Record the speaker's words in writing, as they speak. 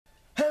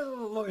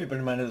Hello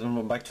everybody, my name is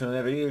welcome back to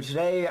another video.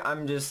 Today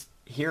I'm just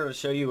here to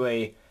show you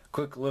a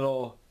quick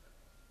little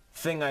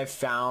thing I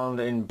found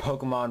in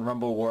Pokemon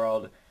Rumble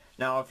World.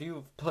 Now if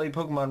you've played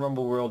Pokemon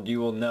Rumble World, you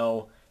will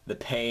know the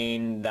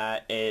pain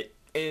that it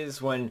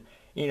is when,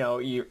 you know,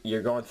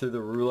 you're going through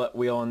the roulette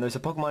wheel and there's a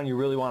Pokemon you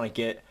really want to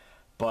get,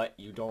 but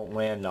you don't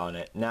land on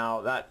it.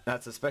 Now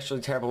that's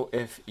especially terrible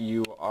if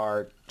you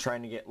are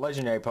trying to get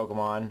legendary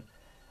Pokemon.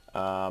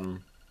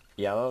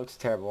 Yeah, that looks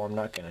terrible. I'm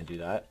not gonna do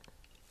that.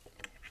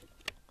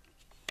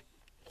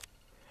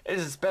 It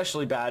is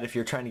especially bad if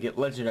you're trying to get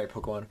legendary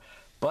Pokemon,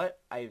 but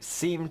I've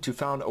seemed to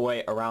found a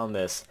way around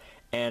this,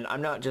 and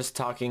I'm not just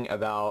talking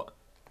about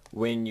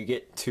when you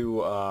get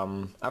to,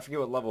 I forget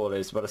what level it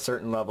is, but a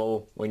certain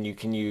level when you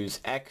can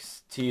use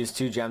X to use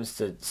 2 gems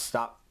to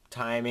stop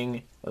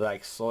timing,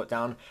 like slow it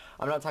down.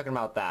 I'm not talking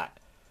about that.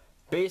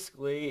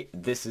 Basically,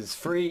 this is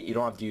free. You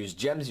don't have to use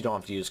gems, you don't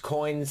have to use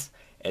coins,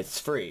 it's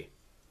free.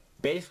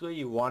 Basically,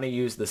 you want to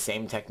use the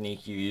same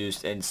technique you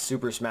used in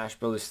Super Smash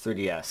Bros.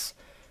 3DS.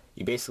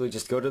 You basically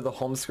just go to the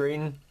home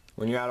screen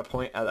when you're at a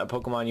point at a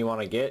Pokemon you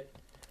want to get.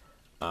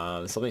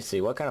 So let me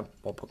see, what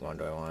Pokemon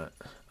do I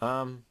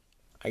want?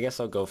 I guess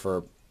I'll go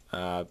for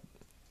I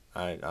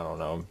don't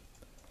know,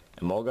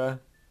 Emolga.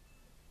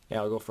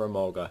 Yeah, I'll go for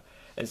Emolga.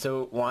 And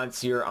so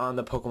once you're on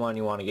the Pokemon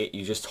you want to get,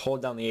 you just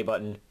hold down the A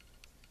button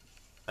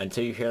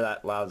until you hear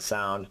that loud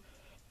sound,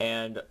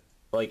 and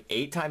like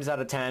 8 times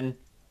out of 10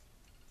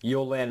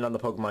 you'll land on the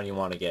Pokemon you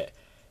want to get.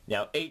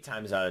 Now 8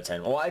 times out of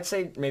 10, well, I'd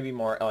say maybe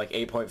more, like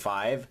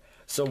 8.5.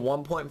 So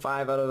 1.5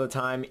 out of the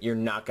time you're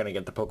not going to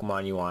get the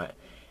Pokemon you want.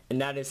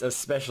 And that is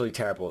especially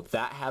terrible.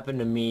 That happened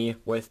to me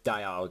with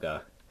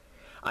Dialga.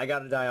 I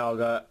got a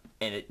Dialga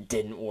and it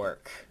didn't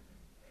work.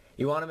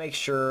 You want to make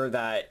sure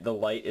that the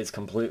light is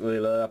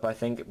completely lit up, I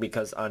think,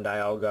 because on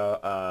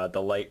Dialga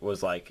the light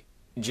was like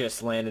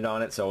just landed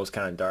on it, so it was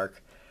kind of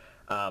dark.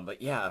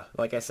 But yeah,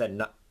 like I said,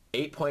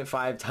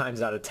 8.5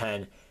 times out of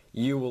 10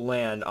 you will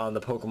land on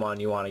the Pokemon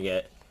you want to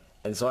get.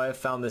 And so I have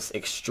found this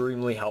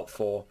extremely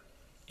helpful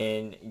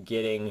in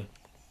getting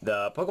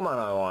the Pokemon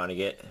I want to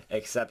get,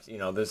 except, you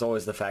know, there's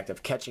always the fact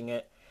of catching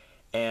it.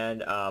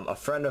 And a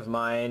friend of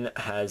mine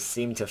has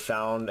seemed to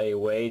found a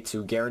way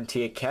to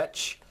guarantee a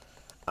catch.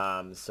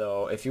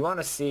 So if you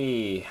want to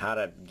see how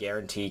to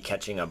guarantee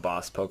catching a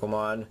boss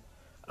Pokemon,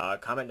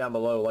 comment down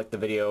below, like the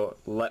video,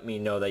 let me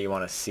know that you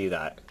want to see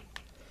that.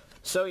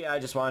 So yeah, I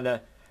just wanted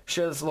to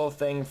share this little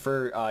thing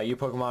for you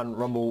Pokemon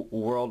Rumble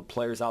World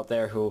players out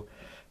there who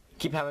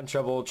keep having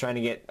trouble trying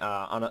to get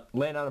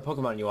land on a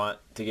Pokemon you want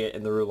to get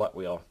in the roulette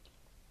wheel.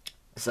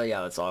 So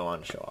yeah, that's all I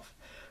wanted to show off.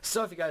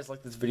 So if you guys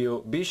like this video,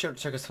 be sure to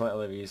check out some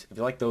other videos. If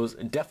you like those,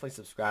 definitely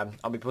subscribe.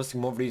 I'll be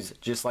posting more videos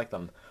just like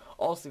them.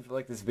 Also, if you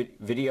like this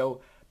video,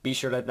 be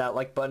sure to hit that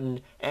like button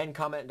and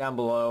comment down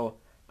below.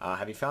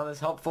 Have you found this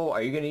helpful?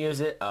 Are you going to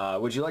use it?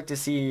 Would you like to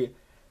see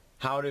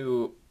how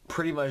to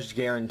pretty much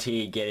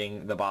guarantee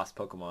getting the boss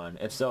Pokemon?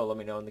 If so, let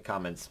me know in the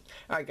comments.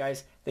 Alright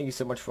guys, thank you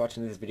so much for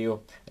watching this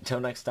video. Until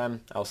next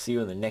time, I'll see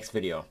you in the next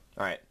video.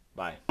 Alright,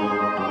 bye.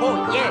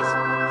 Oh yes!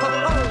 Ho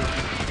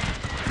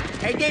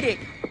ho! I did it!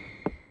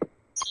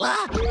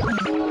 Ah!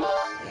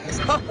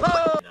 Ho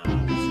ho!